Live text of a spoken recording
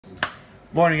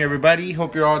Morning, everybody.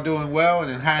 Hope you're all doing well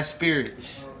and in high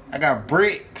spirits. I got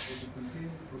bricks.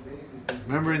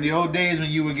 Remember in the old days when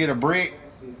you would get a brick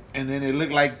and then it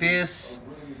looked like this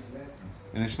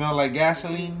and it smelled like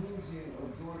gasoline?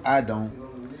 I don't.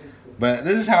 But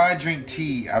this is how I drink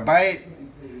tea. I buy it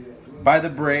by the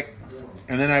brick,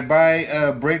 and then I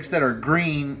buy bricks that are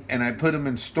green and I put them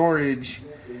in storage,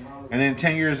 and then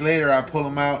 10 years later I pull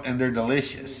them out and they're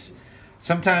delicious.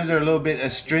 Sometimes they're a little bit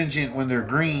astringent when they're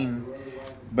green,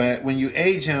 but when you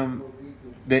age them,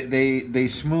 they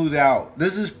smooth out.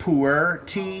 This is Puh-er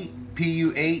Tea,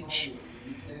 P-U-H-E-R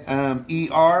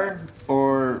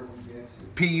or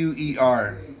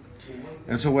P-U-E-R.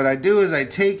 And so what I do is I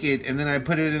take it and then I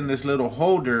put it in this little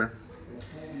holder.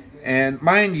 And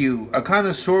mind you, a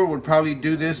connoisseur would probably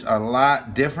do this a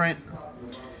lot different.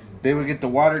 They would get the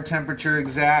water temperature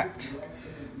exact.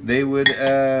 They would,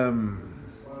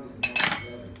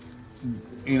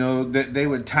 you know, they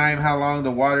would time how long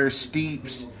the water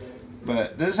steeps.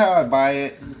 But this is how I buy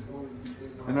it.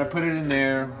 And I put it in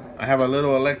there. I have a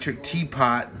little electric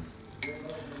teapot.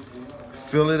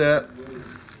 Fill it up.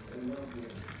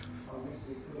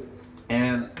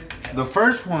 And the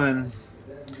first one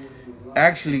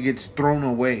actually gets thrown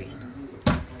away.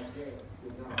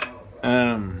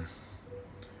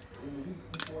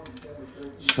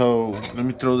 So let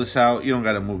me throw this out. You don't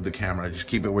got to move the camera. Just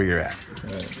keep it where you're at.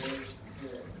 Right.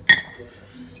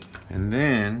 And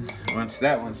then once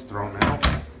that one's thrown out,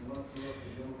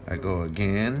 I go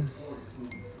again.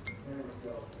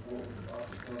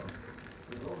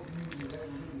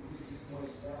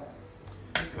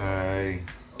 I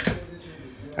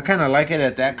kind of like it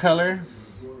at that color.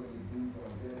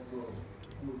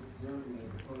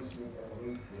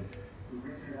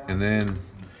 And then,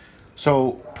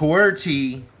 so Puh-er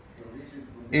Tea,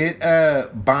 it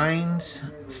binds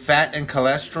fat and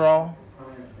cholesterol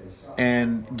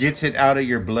and gets it out of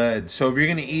your blood. So if you're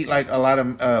gonna eat like a lot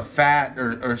of fat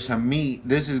or some meat,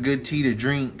 this is good tea to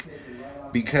drink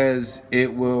because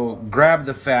it will grab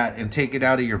the fat and take it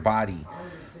out of your body.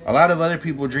 A lot of other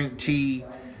people drink tea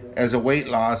as a weight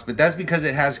loss, but that's because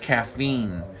it has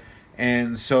caffeine.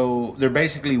 And so they're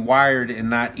basically wired in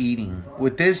not eating.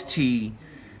 With this tea,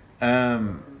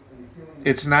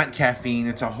 it's not caffeine.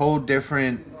 It's a whole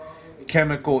different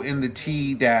chemical in the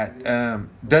tea that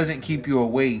doesn't keep you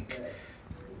awake,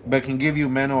 but can give you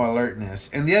mental alertness.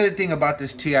 And the other thing about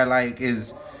this tea I like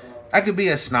is I could be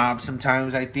a snob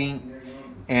sometimes, I think.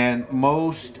 And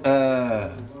most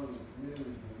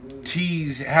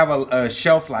teas have a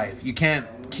shelf life. You can't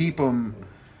keep them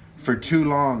for too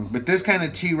long. But this kind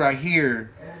of tea right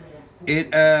here,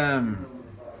 it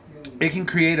can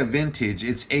create a vintage.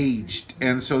 It's aged.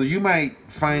 And so you might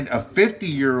find a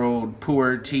 50-year-old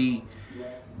Puh-er Tea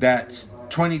that's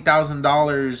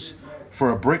 $20,000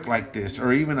 for a brick like this,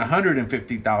 or even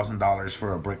 $150,000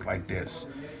 for a brick like this.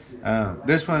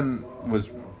 This one was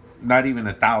not even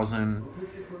 1,000,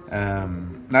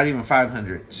 not even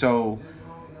 500. So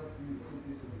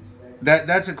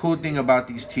that's a cool thing about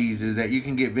these teas, is that you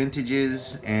can get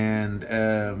vintages and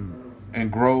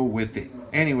grow with it.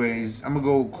 Anyways, I'm gonna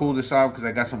go cool this off because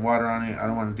I got some water on it. I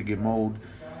don't want it to get mold.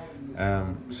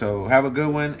 So have a good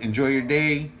one. Enjoy your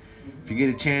day. If you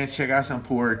get a chance, check out some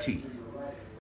Puh-er Tea.